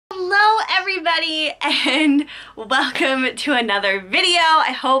everybody, and welcome to another video.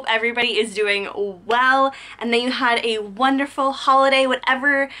 I hope everybody is doing well and that you had a wonderful holiday,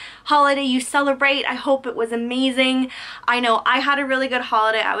 whatever holiday you celebrate. I hope it was amazing. I know I had a really good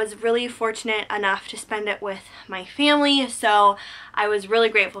holiday. I was really fortunate enough to spend it with my family, so I was really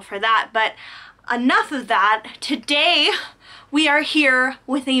grateful for that. But enough of that. Today we are here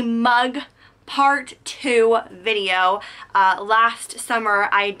with a mug part 2 video. Last summer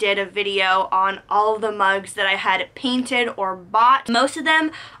I did a video on all of the mugs that I had painted or bought. Most of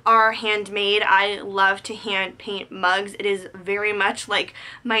them are handmade. I love to hand paint mugs. It is very much like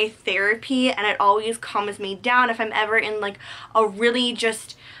my therapy, and it always calms me down if I'm ever in like a really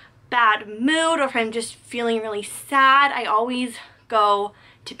just bad mood, or if I'm just feeling really sad. I always go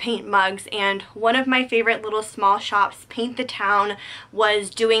to paint mugs, and one of my favorite little small shops, Paint the Town, was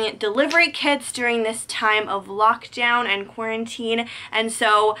doing delivery kits during this time of lockdown and quarantine. And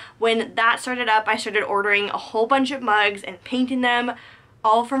so when that started up, I started ordering a whole bunch of mugs and painting them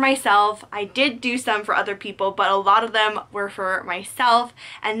all for myself. I did do some for other people, but a lot of them were for myself.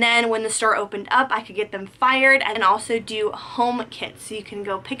 And then when the store opened up, I could get them fired and also do home kits. So you can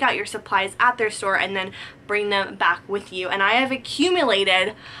go pick out your supplies at their store and then bring them back with you. And I have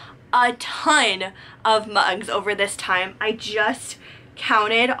accumulated a ton of mugs over this time. I just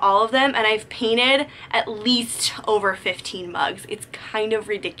counted all of them and I've painted at least over 15 mugs. It's kind of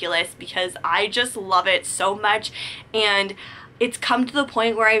ridiculous because I just love it so much, and it's come to the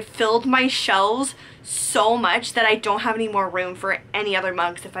point where I've filled my shelves so much that I don't have any more room for any other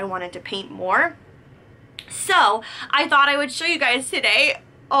mugs if I wanted to paint more. So I thought I would show you guys today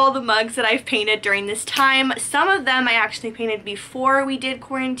all the mugs that I've painted during this time. Some of them I actually painted before we did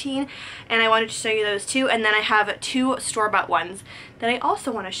quarantine, and I wanted to show you those too. And then I have 2 store-bought ones that I also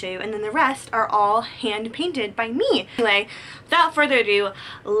want to show you, and then the rest are all hand painted by me. Anyway, without further ado,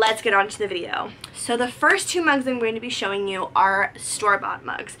 let's get on to the video. So the first 2 mugs I'm going to be showing you are store-bought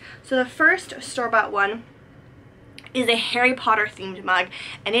mugs. So the first store-bought one is a Harry Potter themed mug,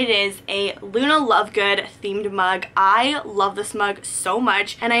 and it is a Luna Lovegood themed mug. I love this mug so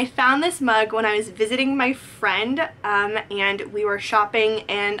much, and I found this mug when I was visiting my friend and we were shopping,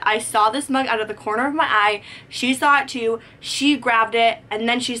 and I saw this mug out of the corner of my eye. She saw it too. She grabbed it, and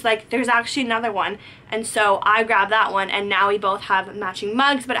then she's like, there's actually another one. And so I grabbed that one, and now we both have matching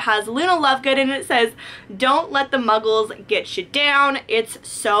mugs, but it has Luna Lovegood and it says, "Don't let the muggles get you down." It's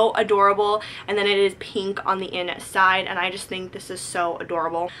so adorable, and then it is pink on the inside, and I just think this is so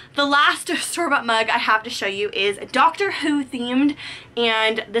adorable. The last store-bought mug I have to show you is Doctor Who themed,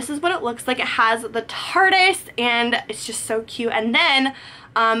 and this is what it looks like. It has the TARDIS, and it's just so cute. And then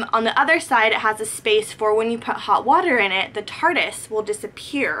on the other side, it has a space for when you put hot water in it, the TARDIS will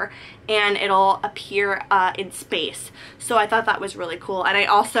disappear and it'll appear in space. So I thought that was really cool. And I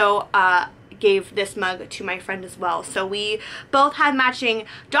also gave this mug to my friend as well. So we both had matching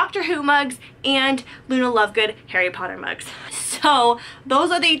Doctor Who mugs and Luna Lovegood Harry Potter mugs. So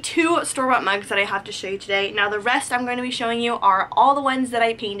those are the 2 store-bought mugs that I have to show you today. Now the rest I'm going to be showing you are all the ones that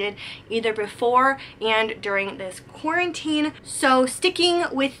I painted either before and during this quarantine. So sticking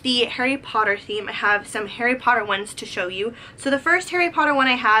with the Harry Potter theme, I have some Harry Potter ones to show you. So the first Harry Potter one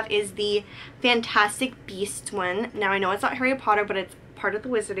I have is the Fantastic Beasts one. Now I know it's not Harry Potter, but it's part of the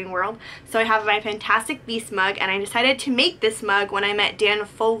Wizarding World. So I have my Fantastic Beasts mug, and I decided to make this mug when I met Dan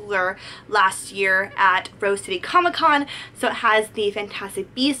Fogler last year at Rose City Comic Con. So it has the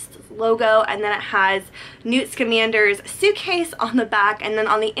Fantastic Beasts logo, and then it has Newt Scamander's suitcase on the back, and then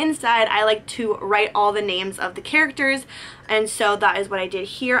on the inside I like to write all the names of the characters. And so that is what I did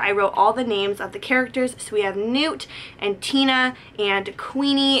here. I wrote all the names of the characters. So we have Newt and Tina and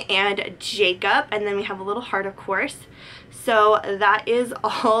Queenie and Jacob, and then we have a little heart, of course. So that is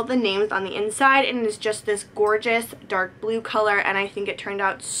all the names on the inside, and it's just this gorgeous dark blue color, and I think it turned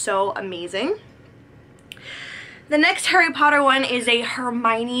out so amazing. The next Harry Potter one is a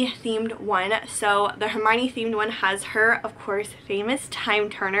Hermione themed one. So the Hermione themed one has her, of course, famous time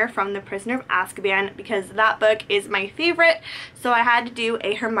turner from The Prisoner of Azkaban, because that book is my favorite. So I had to do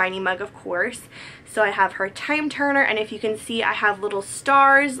a Hermione mug, of course. So I have her time turner, and if you can see, I have little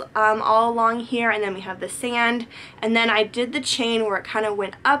stars all along here, and then we have the sand. And then I did the chain where it kind of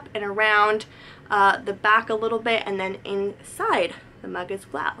went up and around the back a little bit, and then inside the mug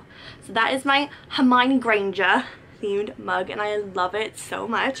as well. So that is my Hermione Granger themed mug, and I love it so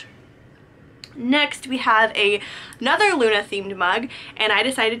much. Next we have another Luna themed mug, and I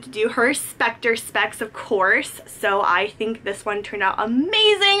decided to do her Spectre specs, of course. So I think this one turned out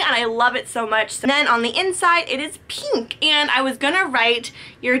amazing and I love it so much. And then on the inside it is pink, and I was gonna write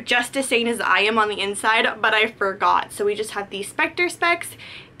 "You're just as sane as I am" on the inside, but I forgot. So we just have the Spectre specs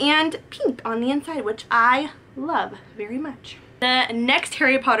and pink on the inside, which I love very much. The next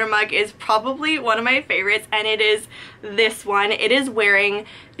Harry Potter mug is probably one of my favorites, and it is this one. It is wearing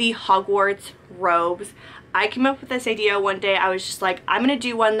the Hogwarts robes. I came up with this idea one day. I was just like, I'm gonna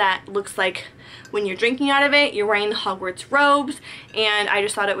do one that looks like when you're drinking out of it, you're wearing the Hogwarts robes, and I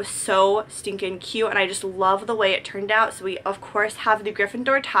just thought it was so stinking cute, and I just love the way it turned out. So we of course have the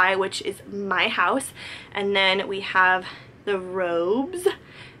Gryffindor tie, which is my house, and then we have the robes,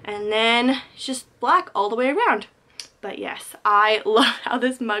 and then it's just black all the way around. But yes, I love how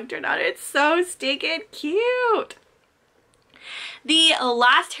this mug turned out. It's so stinking cute. The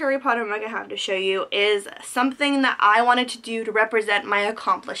last Harry Potter mug I have to show you is something that I wanted to do to represent my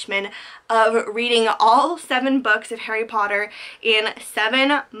accomplishment of reading all 7 books of Harry Potter in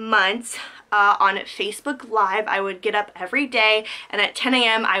 7 months. On Facebook Live. I would get up every day, and at 10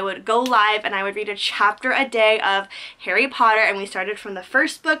 a.m. I would go live and I would read a chapter a day of Harry Potter, and we started from the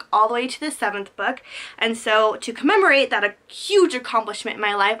first book all the way to the 7th book. And so to commemorate that a huge accomplishment in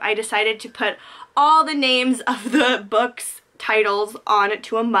my life, I decided to put all the names of the books titles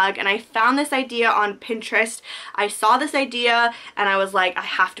onto a mug, and I found this idea on Pinterest. I saw this idea and I was like, I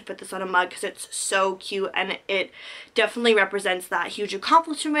have to put this on a mug because it's so cute and it definitely represents that huge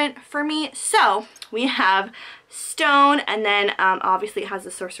accomplishment for me. So we have stone, and then obviously it has the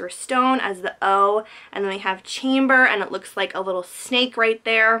Sorcerer's Stone as the O, and then we have chamber, and it looks like a little snake right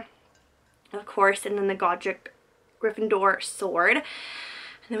there, of course, and then the Godric Gryffindor sword. And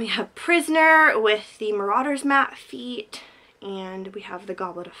then we have prisoner with the Marauder's mat feet. And we have the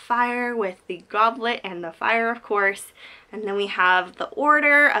Goblet of Fire with the goblet and the fire, of course. And then we have the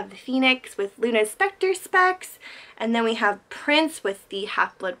Order of the Phoenix with Luna's Spectre Specs. And then we have Prince with the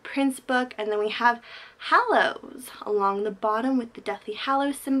Half-Blood Prince book. And then we have Hallows along the bottom with the Deathly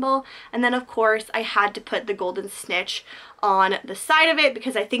Hallows symbol. And then, of course, I had to put the Golden Snitch on the side of it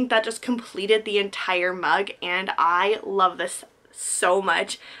because I think that just completed the entire mug. And I love this so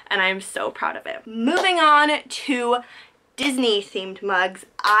much, and I'm so proud of it. Moving on to Disney themed mugs.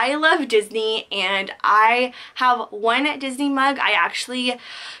 I love Disney, and I have one Disney mug I actually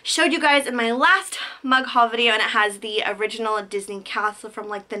showed you guys in my last mug haul video, and it has the original Disney castle from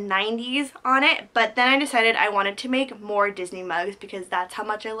like the 90s on it. But then I decided I wanted to make more Disney mugs because that's how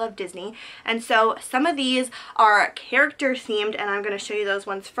much I love Disney. And so some of these are character themed, and I'm going to show you those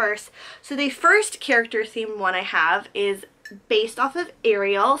ones first. So the first character themed one I have is based off of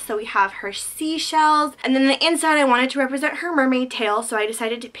Ariel. So we have her seashells, and then the inside I wanted to represent her mermaid tail, so I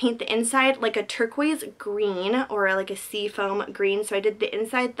decided to paint the inside like a turquoise green or like a sea foam green. So I did the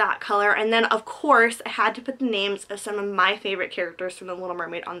inside that color, and then of course I had to put the names of some of my favorite characters from The Little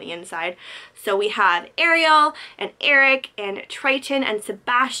Mermaid on the inside. So we have Ariel and Eric and Triton and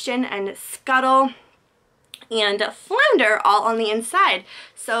Sebastian and Scuttle and Flounder all on the inside.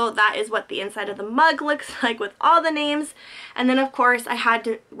 So that is what the inside of the mug looks like with all the names. And then of course I had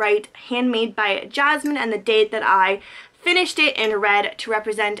to write handmade by Jasmine and the date that I finished it in red to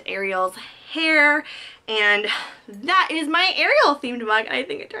represent Ariel's hair. And that is my Ariel themed mug, and I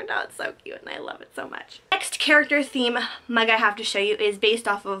think it turned out so cute and I love it so much. Next character theme mug I have to show you is based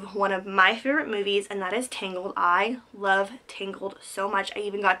off of one of my favorite movies, and that is Tangled. I love Tangled so much. I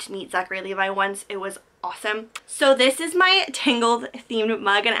even got to meet Zachary Levi once. It was awesome. So this is my Tangled themed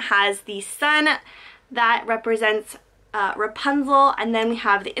mug, and it has the sun that represents Rapunzel, and then we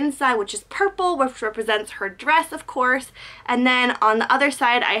have the inside, which is purple, which represents her dress, of course. And then on the other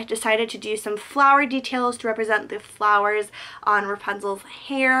side I decided to do some flower details to represent the flowers on Rapunzel's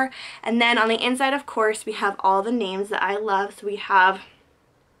hair. And then on the inside, of course, we have all the names that I love. So we have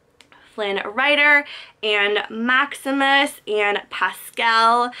Flynn Rider and Maximus and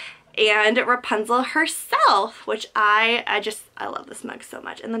Pascal and Rapunzel herself, which I love this mug so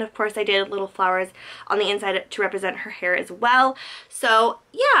much. And then of course I did little flowers on the inside to represent her hair as well. So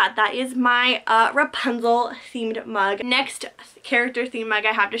yeah, that is my Rapunzel themed mug. Next character themed mug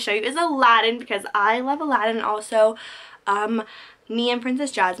I have to show you is Aladdin, because I love Aladdin also. Me and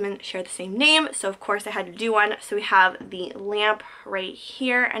Princess Jasmine share the same name, so of course I had to do one. So we have the lamp right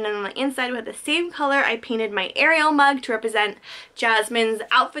here, and then on the inside we have the same color. I painted my Ariel mug to represent Jasmine's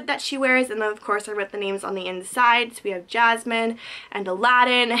outfit that she wears, and then of course I wrote the names on the inside. So we have Jasmine and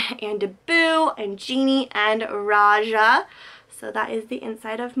Aladdin and Abu and Genie and Raja. So that is the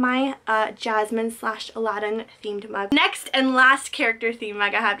inside of my Jasmine / Aladdin themed mug. Next and last character theme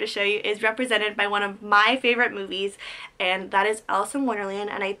mug I have to show you is represented by one of my favorite movies, and that is Alice in Wonderland.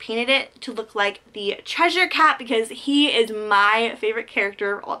 And I painted it to look like the Treasure Cat because he is my favorite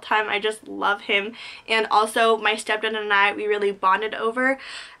character of all time. I just love him. And also my stepdad and I, we really bonded over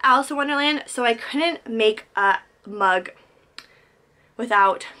Alice in Wonderland, so I couldn't make a mug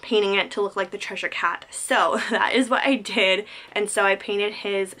without painting it to look like the Treasure Cat. So that is what I did, and so I painted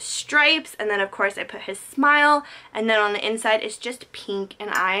his stripes, and then of course I put his smile, and then on the inside it's just pink,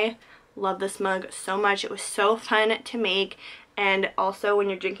 and I love this mug so much. It was so fun to make, and also when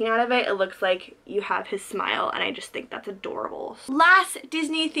you're drinking out of it, it looks like you have his smile, and I just think that's adorable. Last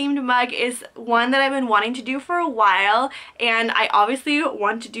Disney themed mug is one that I've been wanting to do for a while, and I obviously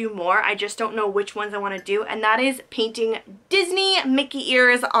want to do more. I just don't know which ones I want to do, and that is painting Disney Mickey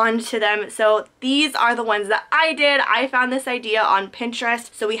ears onto them. So these are the ones that I did. I found this idea on Pinterest.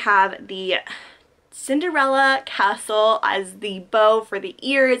 So we have the Cinderella castle as the bow for the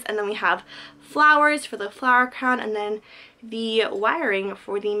ears, and then we have flowers for the flower crown, and then the wiring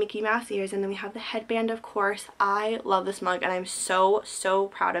for the Mickey Mouse ears, and then we have the headband, of course. I love this mug, and I'm so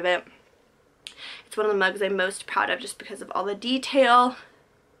proud of it. It's one of the mugs I'm most proud of just because of all the detail.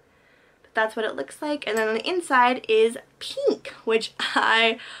 But that's what it looks like, and then on the inside is pink, which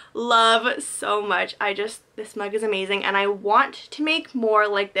I love so much. This mug is amazing, and I want to make more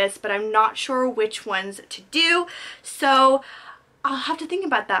like this, but I'm not sure which ones to do, so I'll have to think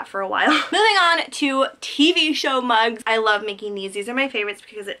about that for a while. Moving on to TV show mugs. I love making these. These are my favorites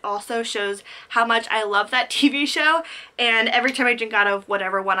because it also shows how much I love that TV show, and every time I drink out of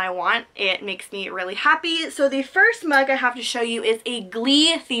whatever one I want, it makes me really happy. So the first mug I have to show you is a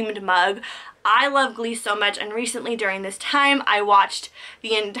Glee themed mug. I love Glee so much, and recently during this time I watched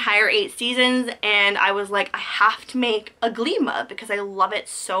the entire 8 seasons, and I was like, I have to make a Glee mug because I love it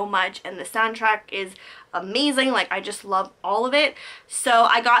so much, and the soundtrack is amazing. Like, I just love all of it. So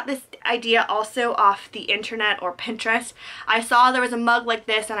I got this idea also off the internet or Pinterest. I saw there was a mug like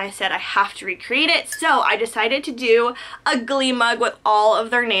this, and I said I have to recreate it. So I decided to do a Glee mug with all of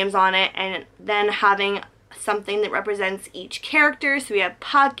their names on it, and then having something that represents each character. So we have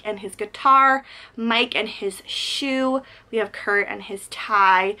Puck and his guitar, Mike and his shoe, we have Kurt and his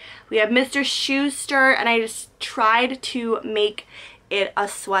tie, we have Mr. Schuester, and I just tried to make it a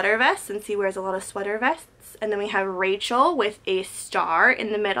sweater vest since he wears a lot of sweater vests. And then we have Rachel with a star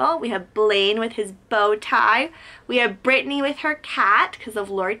in the middle, we have Blaine with his bow tie, we have Brittany with her cat because of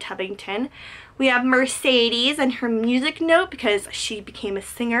Lori Tubbington, we have Mercedes and her music note because she became a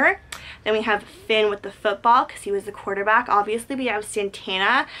singer. Then we have Finn with the football because he was the quarterback, obviously. We have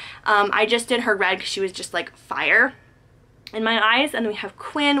Santana. I just did her red because she was just like fire in my eyes. And then we have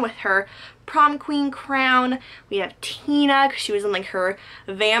Quinn with her prom queen crown. We have Tina because she was in like her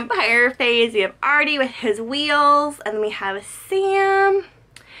vampire phase. We have Artie with his wheels. And then we have Sam.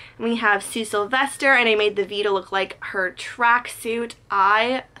 And we have Sue Sylvester, and I made the V to look like her tracksuit.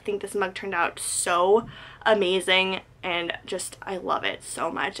 I think this mug turned out so amazing, and just I love it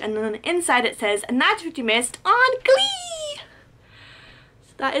so much. And then on the inside it says, and that's what you missed on Glee.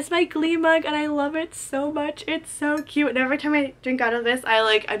 So that is my Glee mug, and I love it so much. It's so cute, and every time I drink out of this, I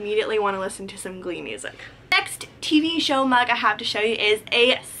like immediately want to listen to some Glee music. Next TV show mug I have to show you is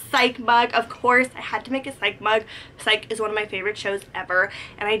a Psych mug. Of course, I had to make a Psych mug. Psych is one of my favorite shows ever,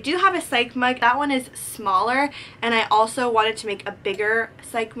 and I do have a Psych mug. That one is smaller, and I also wanted to make a bigger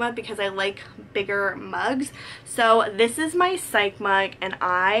Psych mug because I like bigger mugs. So this is my Psych mug, and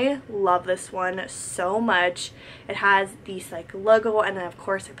I love this one so much. It has the Psych logo, and then of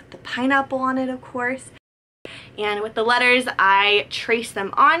course I put the pineapple on it, of course. And with the letters, I traced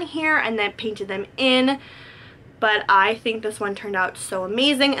them on here and then painted them in. But I think this one turned out so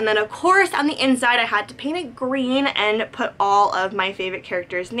amazing. And then of course on the inside I had to paint it green and put all of my favorite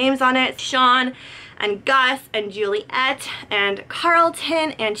characters' names on it. Sean and Gus and Juliet and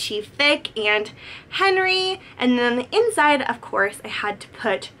Carlton and Chief Vic and Henry. And then on the inside, of course, I had to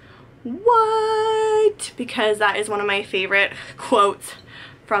put what? Because that is one of my favorite quotes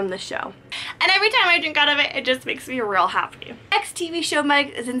from the show. And every time I drink out of it, it just makes me real happy. Next TV show mug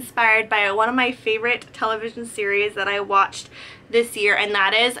is inspired by one of my favorite television series that I watched this year, and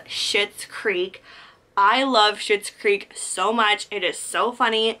that is Schitt's Creek. I love Schitt's Creek so much. It is so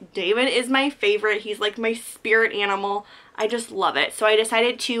funny. David is my favorite. He's like my spirit animal. I just love it. So I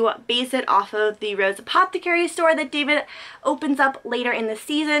decided to base it off of the Rose Apothecary store that David opens up later in the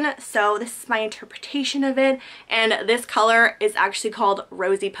season. So this is my interpretation of it. And this color is actually called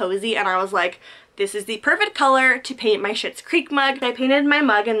Rosy Posy. And I was like, this is the perfect color to paint my Schitt's Creek mug. I painted my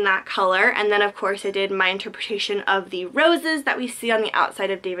mug in that color. And then of course I did my interpretation of the roses that we see on the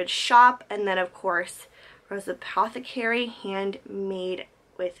outside of David's shop. And then of course Rose Apothecary handmade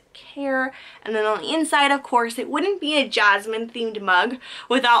with care. And then on the inside, of course, it wouldn't be a Jasmine themed mug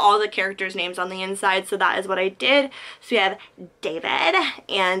without all the characters' names on the inside, so that is what I did. So we have David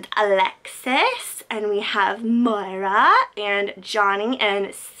and Alexis, and we have Moira and Johnny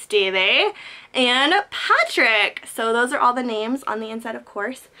and Stevie and Patrick. So those are all the names on the inside, of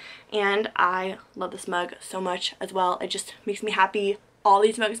course, and I love this mug so much as well. It just makes me happy. All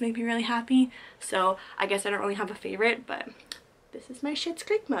these mugs make me really happy, so I guess I don't really have a favorite, but this is my Schitt's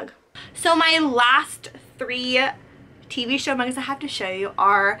Creek mug. So my last 3 TV show mugs I have to show you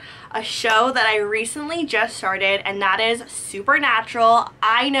are a show that I recently just started, and that is Supernatural.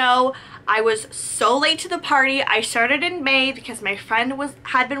 I know I was so late to the party. I started in May because my friend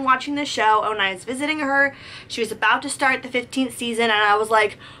had been watching the show, and when I was visiting her, she was about to start the 15th season, and I was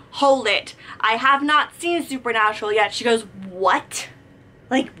like, hold it, I have not seen Supernatural yet. She goes, what?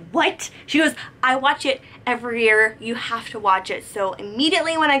 Like, what? She goes, I watch it every year. You have to watch it. So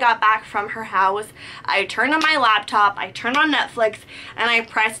immediately when I got back from her house, I turned on my laptop, I turned on Netflix, and I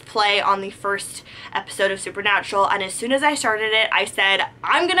pressed play on the first episode of Supernatural. And as soon as I started it, I said,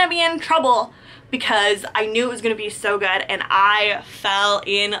 I'm gonna be in trouble, because I knew it was gonna be so good, and I fell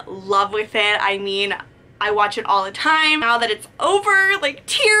in love with it. I mean, I watch it all the time. Now that it's over, like,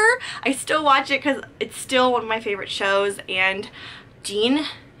 tear, I still watch it because it's still one of my favorite shows, and Dean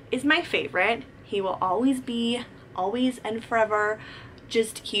is my favorite. He will always be, always and forever.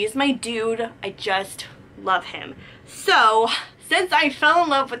 Just, he is my dude. I just love him. So, since I fell in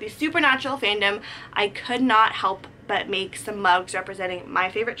love with the Supernatural fandom, I could not help but make some mugs representing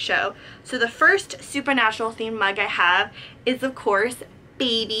my favorite show. So the first Supernatural themed mug I have is, of course,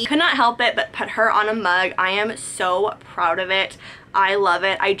 Baby. Could not help it but put her on a mug. I am so proud of it. I love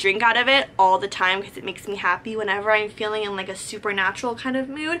it. I drink out of it all the time because it makes me happy. Whenever I'm feeling in like a supernatural kind of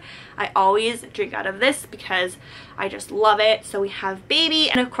mood, I always drink out of this because I just love it. So we have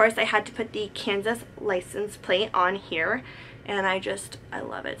Baby, and of course I had to put the Kansas license plate on here, and I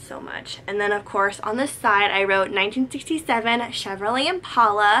love it so much. And then of course on this side I wrote 1967 Chevrolet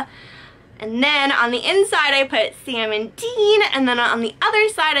Impala. And then on the inside I put Sam and Dean, and then on the other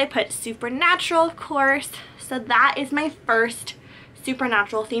side I put Supernatural, of course. So that is my first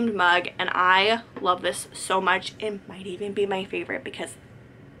Supernatural themed mug, and I love this so much. It might even be my favorite because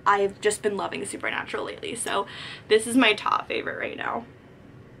I've just been loving Supernatural lately. So this is my top favorite right now.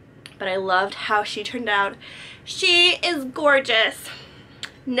 But I loved how she turned out. She is gorgeous.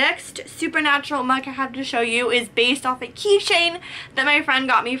 Next Supernatural mug I have to show you is based off a keychain that my friend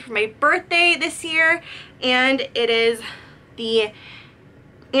got me for my birthday this year, and it is the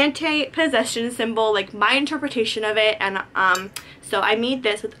anti-possession symbol, like my interpretation of it. And so I made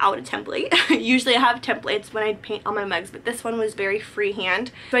this without a template. Usually I have templates when I paint on my mugs, but this one was very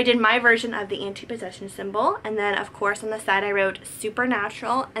freehand. So I did my version of the anti-possession symbol, and then of course on the side I wrote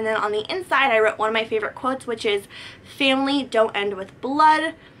Supernatural, and then on the inside I wrote one of my favorite quotes, which is family don't end with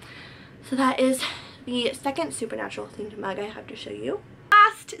blood. So that is the second Supernatural themed mug I have to show you.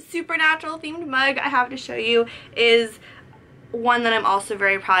 Last Supernatural themed mug I have to show you is one that I'm also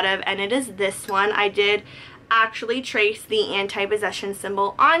very proud of, and it is this one. I did actually trace the anti-possession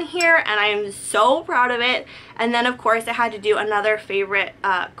symbol on here, and I am so proud of it. And then of course I had to do another favorite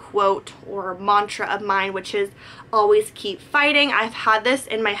quote or mantra of mine, which is always keep fighting. I've had this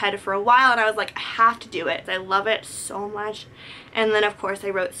in my head for a while, and I was like, I have to do it. I love it so much. And then of course I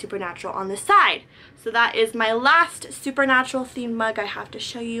wrote Supernatural on the side. So that is my last Supernatural themed mug I have to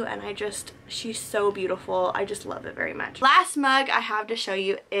show you, and she's so beautiful. I just love it very much. Last mug I have to show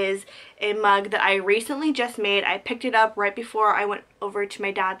you is a mug that I recently just made. I picked it up right before I went over to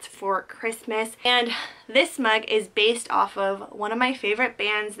my dad's for Christmas, and this mug is based off of one of my favorite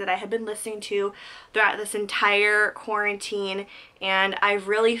bands that I have been listening to throughout this entire quarantine, and I've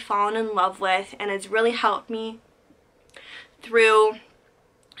really fallen in love with, and it's really helped me through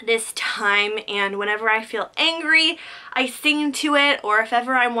this time. And whenever I feel angry, I sing to it, or if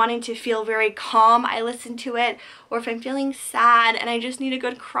ever I'm wanting to feel very calm, I listen to it, or if I'm feeling sad and I just need a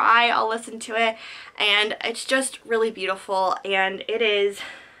good cry, I'll listen to it. And it's just really beautiful, and it is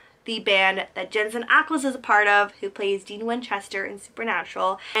the band that Jensen Ackles is a part of, who plays Dean Winchester in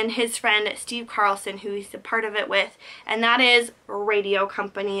Supernatural, and his friend Steve Carlson, who he's a part of it with, and that is Radio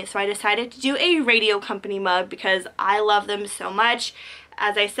Company. So I decided to do a Radio Company mug because I love them so much.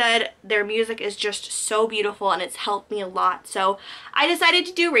 As I said, their music is just so beautiful, and it's helped me a lot. So I decided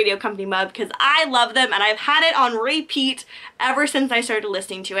to do Radio Company mug because I love them, and I've had it on repeat ever since I started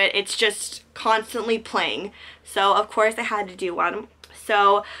listening to it. It's just constantly playing. So of course I had to do one.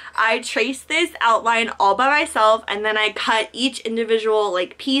 So I traced this outline all by myself, and then I cut each individual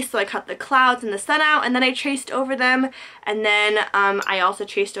like piece. So I cut the clouds and the sun out, and then I traced over them, and then I also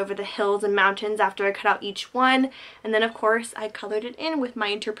traced over the hills and mountains after I cut out each one. And then of course I colored it in with my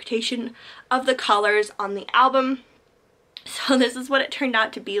interpretation of the colors on the album. So this is what it turned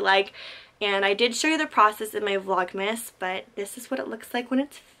out to be like. And I did show you the process in my Vlogmas, but this is what it looks like when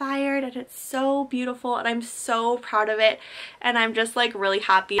it's fired, and it's so beautiful, and I'm so proud of it, and I'm just like really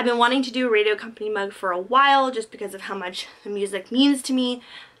happy. I've been wanting to do a Radio Company mug for a while just because of how much the music means to me,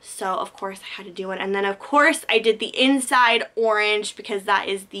 so of course I had to do one. And then of course I did the inside orange because that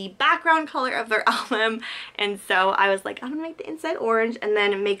is the background color of their album, and so I was like, I'm gonna make the inside orange and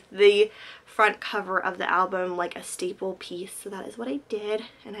then make the front cover of the album like a staple piece. So that is what I did,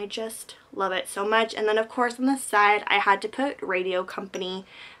 and I just love it so much. And then of course on the side I had to put Radio Company,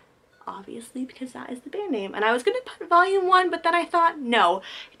 obviously, because that is the band name. And I was gonna put Volume 1, but then I thought, no,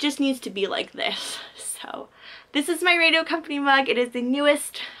 it just needs to be like this. So this is my Radio Company mug. It is the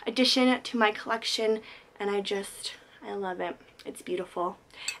newest addition to my collection, and I love it. It's beautiful.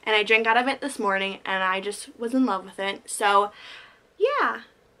 And I drank out of it this morning, and I just was in love with it. So yeah.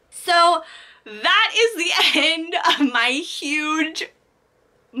 So that is the end of my huge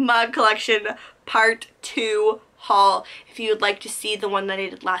mug collection part 2 haul. If you would like to see the one that I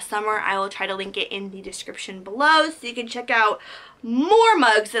did last summer, I will try to link it in the description below so you can check out more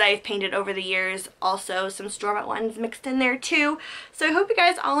mugs that I've painted over the years. Also some store-bought ones mixed in there too. So I hope you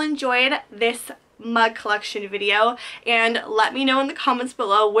guys all enjoyed this mug collection video, and let me know in the comments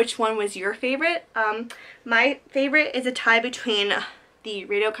below which one was your favorite. My favorite is a tie between the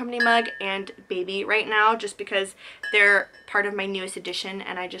Radio Company mug and Baby right now, just because they're part of my newest edition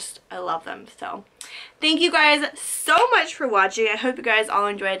and I love them. So thank you guys so much for watching. I hope you guys all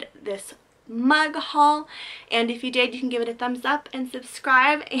enjoyed this mug haul, and if you did, you can give it a thumbs up and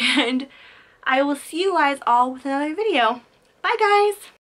subscribe, and I will see you guys all with another video. Bye guys!